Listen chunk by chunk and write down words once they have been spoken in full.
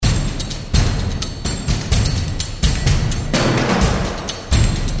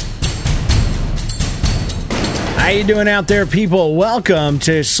you doing out there, people? Welcome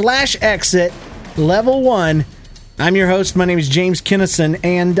to Slash Exit Level 1. I'm your host. My name is James Kinnison,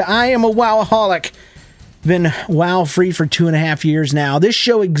 and I am a Wowaholic. Been WoW-free for 2.5 years now. This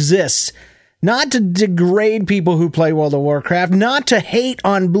show exists not to degrade people who play World of Warcraft, not to hate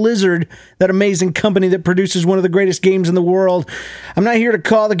on Blizzard, that amazing company that produces one of the greatest games in the world. I'm not here to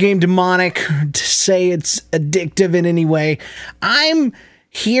call the game demonic, to say it's addictive in any way. I'm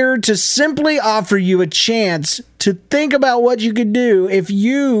here to simply offer you a chance to think about what you could do if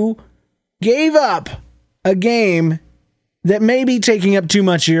you gave up a game that may be taking up too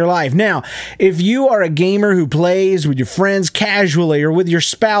much of your life. Now, if you are a gamer who plays with your friends casually or with your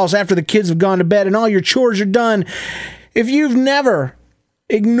spouse after the kids have gone to bed and all your chores are done, if you've never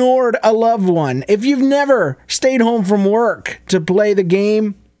ignored a loved one, if you've never stayed home from work to play the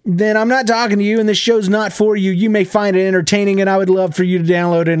game, then I'm not talking to you and this show's not for you. You may find it entertaining and I would love for you to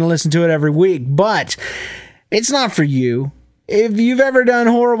download it and listen to it every week, but it's not for you. If you've ever done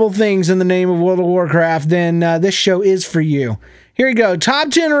horrible things in the name of World of Warcraft, then this show is for you. Here you go.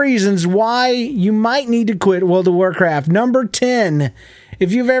 Top 10 reasons why you might need to quit World of Warcraft. Number 10,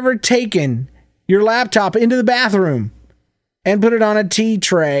 if you've ever taken your laptop into the bathroom and put it on a tea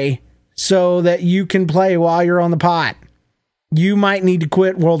tray so that you can play while you're on the pot, you might need to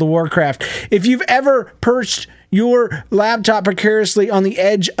quit World of Warcraft. If you've ever perched your laptop precariously on the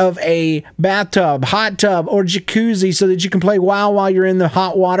edge of a bathtub, hot tub, or jacuzzi so that you can play WoW while you're in the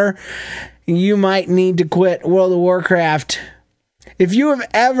hot water, you might need to quit World of Warcraft. If you have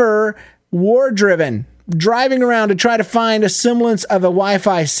ever war-driven, driving around to try to find a semblance of a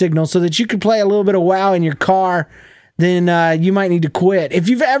Wi-Fi signal so that you can play a little bit of WoW in your car, then you might need to quit. If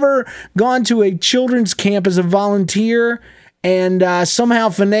you've ever gone to a children's camp as a volunteer and somehow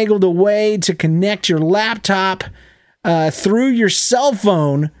finagled a way to connect your laptop through your cell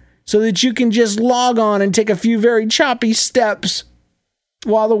phone so that you can just log on and take a few very choppy steps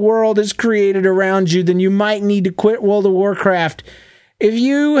while the world is created around you, then you might need to quit World of Warcraft. If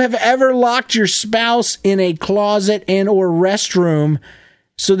you have ever locked your spouse in a closet and or restroom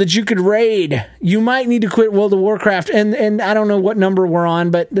so that you could raid, you might need to quit World of Warcraft. And I don't know what number we're on,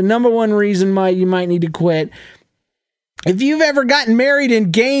 but the number one reason why you might need to quit: if you've ever gotten married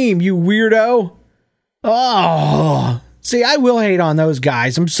in game, you weirdo. Oh, see, I will hate on those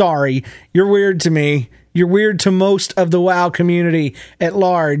guys. I'm sorry. You're weird to me. You're weird to most of the WoW community at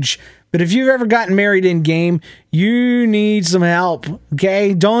large. But if you've ever gotten married in game, you need some help,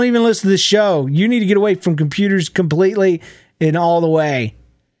 okay? Don't even listen to the show. You need to get away from computers completely and all the way.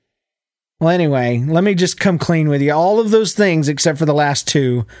 Well, anyway, let me just come clean with you. All of those things, except for the last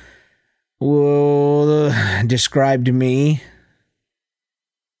two, described to me.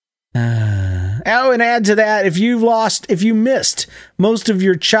 And add to that, if you missed most of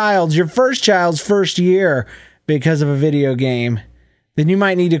your first child's first year because of a video game, then you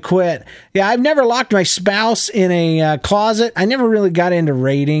might need to quit. Yeah, I've never locked my spouse in a closet. I never really got into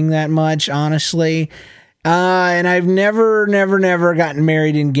raiding that much, honestly. And I've never gotten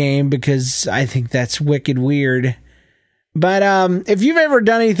married in game because I think that's wicked weird. But if you've ever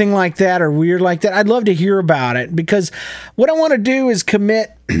done anything like that or weird like that, I'd love to hear about it, because what I want to do is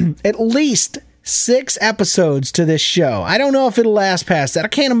commit at least 6 episodes to this show. I don't know if it'll last past that. I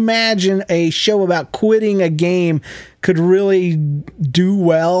can't imagine a show about quitting a game could really do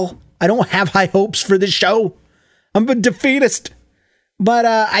well. I don't have high hopes for this show. I'm a defeatist. But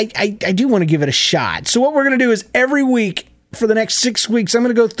I do want to give it a shot. So what we're going to do is every week for the next 6 weeks, I'm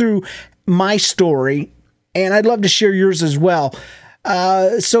going to go through my story, and I'd love to share yours as well.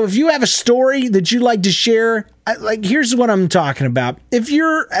 So if you have a story that you'd like to share, here's what I'm talking about. If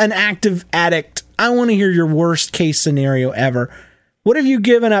you're an active addict, I want to hear your worst case scenario ever. What have you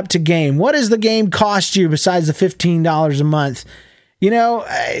given up to game? What does the game cost you besides the $15 a month? You know,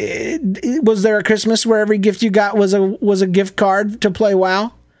 was there a Christmas where every gift you got was a gift card to play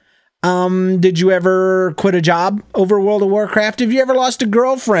WoW? Did you ever quit a job over World of Warcraft? Have you ever lost a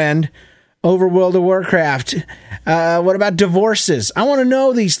girlfriend over World of Warcraft? What about divorces? I want to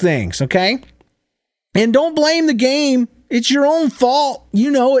know these things, okay? And don't blame the game. It's your own fault. You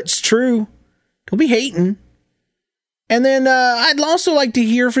know it's true. Don't be hating. And then I'd also like to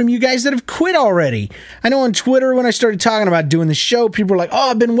hear from you guys that have quit already. I know on Twitter, when I started talking about doing the show, people were like,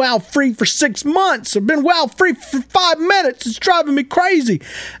 oh, I've been WoW free for 6 months. I've been WoW free for 5 minutes. It's driving me crazy.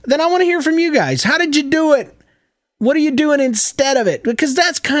 Then I want to hear from you guys. How did you do it? What are you doing instead of it? Because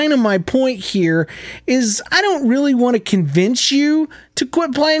that's kind of my point here, is I don't really want to convince you to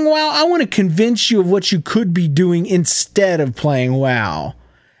quit playing WoW. I want to convince you of what you could be doing instead of playing WoW.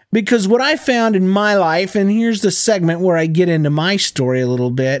 Because what I found in my life, and here's the segment where I get into my story a little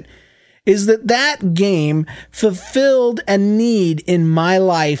bit, is that game fulfilled a need in my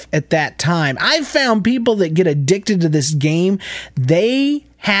life at that time. I've found people that get addicted to this game, they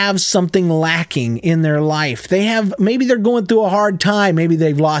have something lacking in their life. Maybe they're going through a hard time. Maybe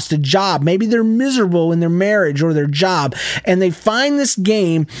they've lost a job. Maybe they're miserable in their marriage or their job. And they find this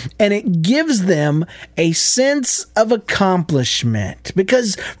game and it gives them a sense of accomplishment.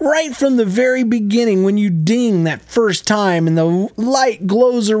 Because right from the very beginning, when you ding that first time and the light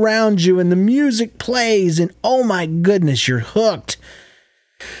glows around you and the music plays and oh my goodness, you're hooked.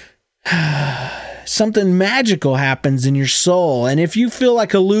 Something magical happens in your soul. And if you feel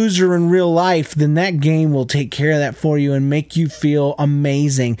like a loser in real life, then that game will take care of that for you and make you feel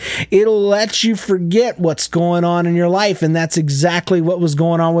amazing. It'll let you forget what's going on in your life. And that's exactly what was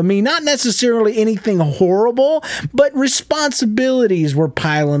going on with me. Not necessarily anything horrible, but responsibilities were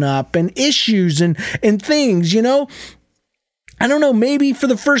piling up and issues and things, you know. I don't know, maybe for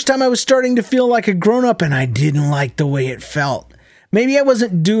the first time I was starting to feel like a grown-up and I didn't like the way it felt. Maybe I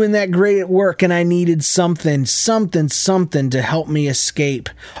wasn't doing that great at work and I needed something to help me escape.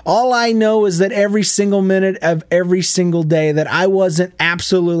 All I know is that every single minute of every single day that I wasn't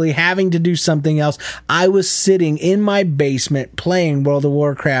absolutely having to do something else, I was sitting in my basement playing World of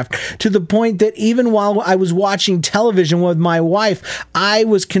Warcraft to the point that even while I was watching television with my wife, I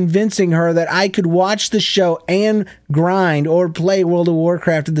was convincing her that I could watch the show and grind or play World of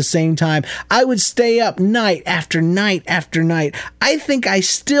Warcraft at the same time. I would stay up night after night after night. I think I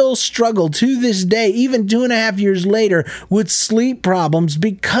still struggle to this day, even 2.5 years later, with sleep problems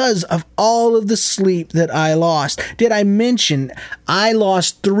because of all of the sleep that I lost. Did I mention I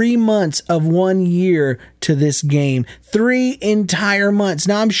lost 3 months of 1 year to this game? 3 entire months.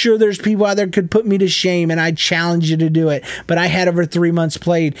 Now, I'm sure there's people out there could put me to shame, and I challenge you to do it, but I had over 3 months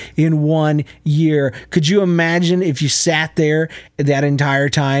played in 1 year. Could you imagine if you sat there that entire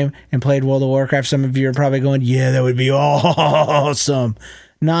time and played World of Warcraft? Some of you are probably going, yeah, that would be awesome.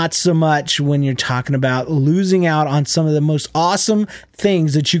 Not so much when you're talking about losing out on some of the most awesome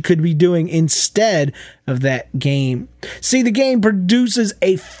things that you could be doing instead of that game. See, the game produces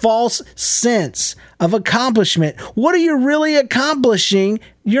a false sense of accomplishment. What are you really accomplishing?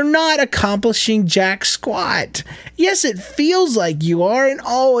 You're not accomplishing jack squat. Yes, it feels like you are, and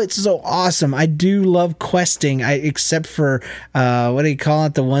oh, it's so awesome. I do love questing, except for, what do you call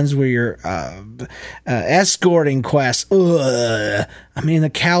it? The ones where you're escorting quests. Ugh. I mean, the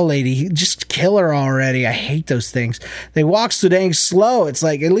cow lady, just kill her already. I hate those things. They walk so dang slow. It's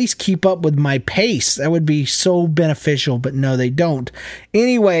like, at least keep up with my pace. That would be so beneficial, but no, they don't.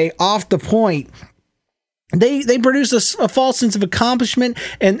 Anyway, off the point. They produce a false sense of accomplishment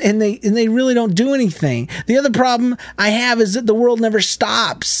and they really don't do anything. The other problem I have is that the world never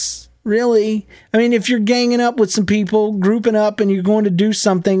stops. Really? I mean, if you're ganging up with some people, grouping up, and you're going to do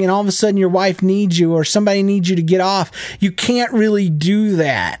something, and all of a sudden your wife needs you or somebody needs you to get off, you can't really do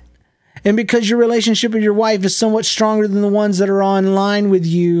that. And because your relationship with your wife is somewhat stronger than the ones that are online with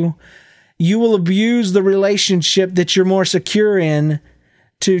you, you will abuse the relationship that you're more secure in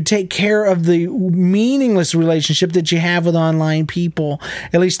to take care of the meaningless relationship that you have with online people.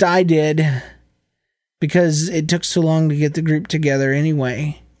 At least I did, because it took so long to get the group together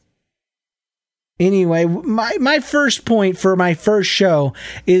anyway. Anyway, my first point for my first show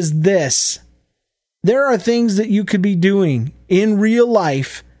is this. There are things that you could be doing in real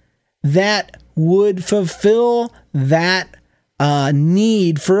life that would fulfill that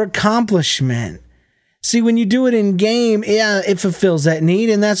need for accomplishment. See, when you do it in game, yeah, it fulfills that need,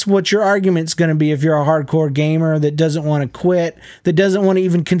 and that's what your argument's going to be if you're a hardcore gamer that doesn't want to quit, that doesn't want to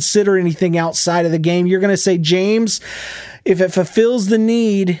even consider anything outside of the game. You're going to say, James, if it fulfills the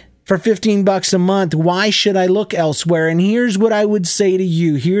need for $15 a month, why should I look elsewhere? And here's what I would say to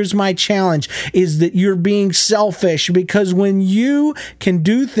you. Here's my challenge, is that you're being selfish, because when you can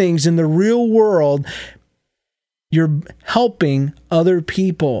do things in the real world, you're helping other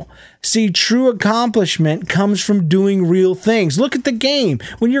people. See, true accomplishment comes from doing real things. Look at the game.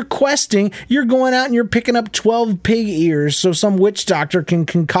 When you're questing, you're going out and you're picking up 12 pig ears so some witch doctor can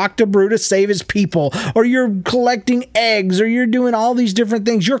concoct a brew to save his people. Or you're collecting eggs, or you're doing all these different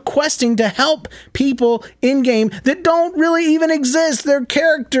things. You're questing to help people in-game that don't really even exist. They're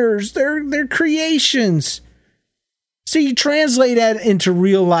characters. They're creations. So you translate that into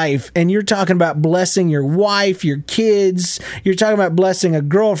real life, and you're talking about blessing your wife, your kids. You're talking about blessing a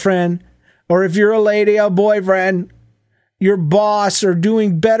girlfriend, or if you're a lady, a boyfriend. your boss or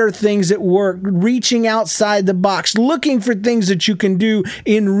doing better things at work, reaching outside the box, looking for things that you can do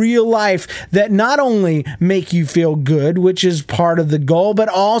in real life that not only make you feel good, which is part of the goal, but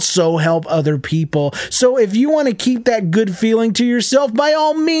also help other people. So if you want to keep that good feeling to yourself, by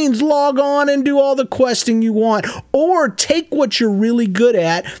all means, log on and do all the questing you want, or take what you're really good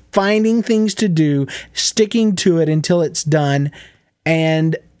at, finding things to do, sticking to it until it's done,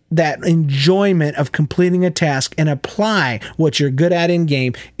 and that enjoyment of completing a task, and apply what you're good at in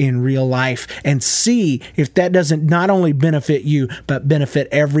game in real life, and see if that doesn't not only benefit you but benefit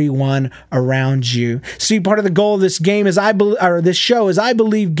everyone around you. See, part of the goal of this game is this show is I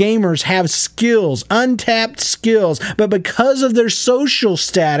believe gamers have skills, untapped skills, but because of their social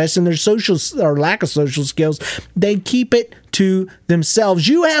status and their social or lack of social skills, they keep it to themselves.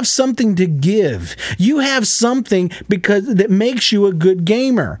 You have something to give. You have something because that makes you a good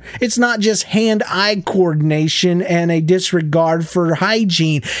gamer. It's not just hand-eye coordination and a disregard for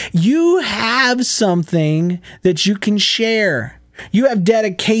hygiene. You have something that you can share. You have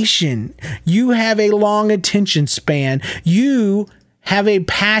dedication. You have a long attention span. You have a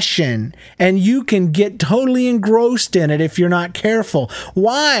passion, and you can get totally engrossed in it if you're not careful.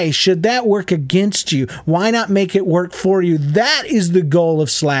 Why should that work against you? Why not make it work for you? That is the goal of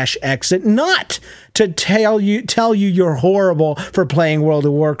 /exit, not to tell you you're horrible for playing World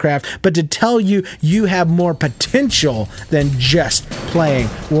of Warcraft, but to tell you you have more potential than just playing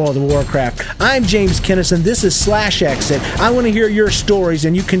World of Warcraft. I'm James Kinnison. This is /exit. I want to hear your stories,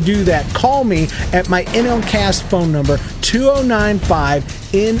 and you can do that. Call me at my NLCast phone number,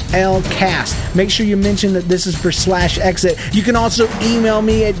 2095-NLCast. Make sure you mention that this is for /exit. You can also email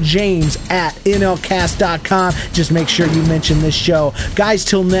me at james@nlcast.com. Just make sure you mention this show. Guys,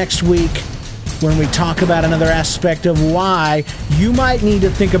 till next week, when we talk about another aspect of why you might need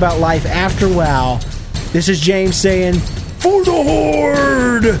to think about life after WoW. This is James saying, for the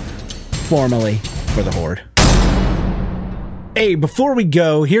Horde! Formerly, for the Horde. Hey, before we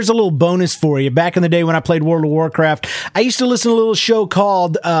go, here's a little bonus for you. Back in the day when I played World of Warcraft, I used to listen to a little show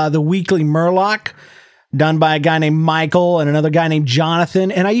called The Weekly Murloc, done by a guy named Michael and another guy named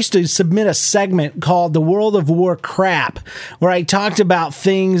Jonathan. And I used to submit a segment called The World of War Crap, where I talked about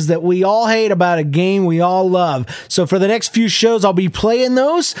things that we all hate about a game we all love. So for the next few shows, I'll be playing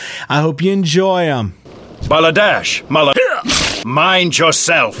those. I hope you enjoy them. Baladash, mind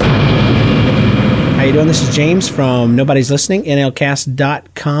yourself. How you doing? This is James from Nobody's Listening,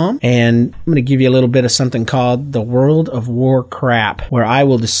 NLCast.com, and I'm going to give you a little bit of something called The World of War Crap, where I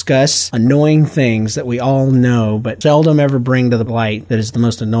will discuss annoying things that we all know, but seldom ever bring to the light that is the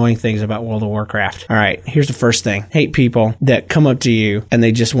most annoying things about World of Warcraft. All right, here's the first thing. Hate people that come up to you and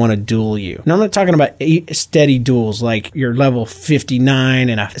they just want to duel you. Now, I'm not talking about steady duels, like you're level 59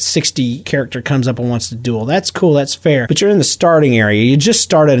 and a 60 character comes up and wants to duel. That's cool, that's fair, but you're in the starting area. You just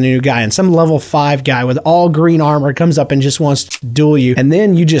started a new guy, and some level 5 guy with all green armor comes up and just wants to duel you, and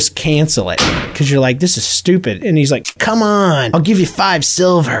then you just cancel it because you're like, this is stupid, and he's like, come on, I'll give you 5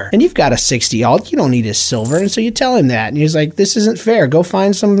 silver, and you've got a 60 alt, you don't need his silver, and so you tell him that, and he's like, this isn't fair, go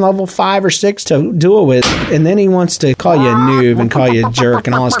find some level 5 or 6 to duel with, and then he wants to call you a noob and call you a jerk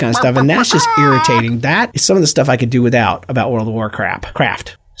and all this kind of stuff, and that's just irritating. That is some of the stuff I could do without about World of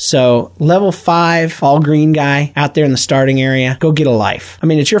Warcraft. So, level 5, all green guy, out there in the starting area, go get a life. I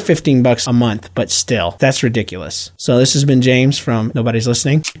mean, it's your $15 a month, but still, that's ridiculous. So, this has been James from Nobody's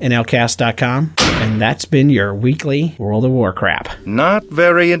Listening, NLCast.com, and that's been your weekly World of War Crap. Not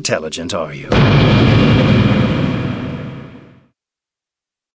very intelligent, are you?